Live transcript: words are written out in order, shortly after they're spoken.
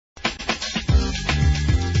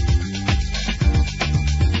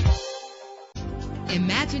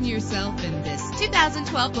Imagine yourself in this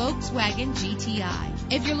 2012 Volkswagen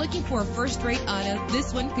GTI. If you're looking for a first-rate auto,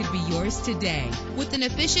 this one could be yours today. With an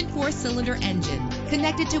efficient 4-cylinder engine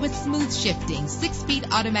connected to a smooth shifting 6-speed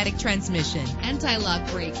automatic transmission, anti-lock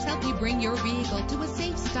brakes help you bring your vehicle to a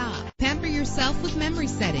safe stop. Pamper yourself with memory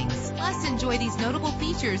settings. Plus, enjoy these notable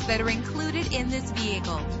features that are included in this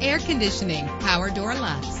vehicle: air conditioning, power door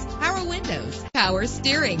locks, power windows, power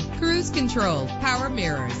steering, cruise control, power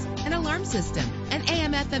mirrors, an alarm system, an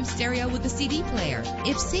AM/FM stereo with a CD player.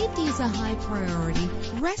 If safety is a high priority,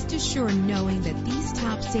 rest assured knowing that these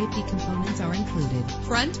top safety components are included: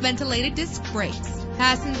 front ventilated disc brakes,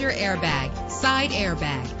 passenger airbag, side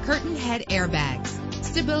airbag, curtain head airbags,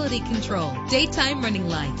 stability control, daytime running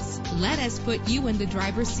lights. Let us put you in the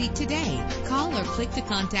driver's seat today. Call or click to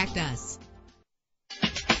contact us.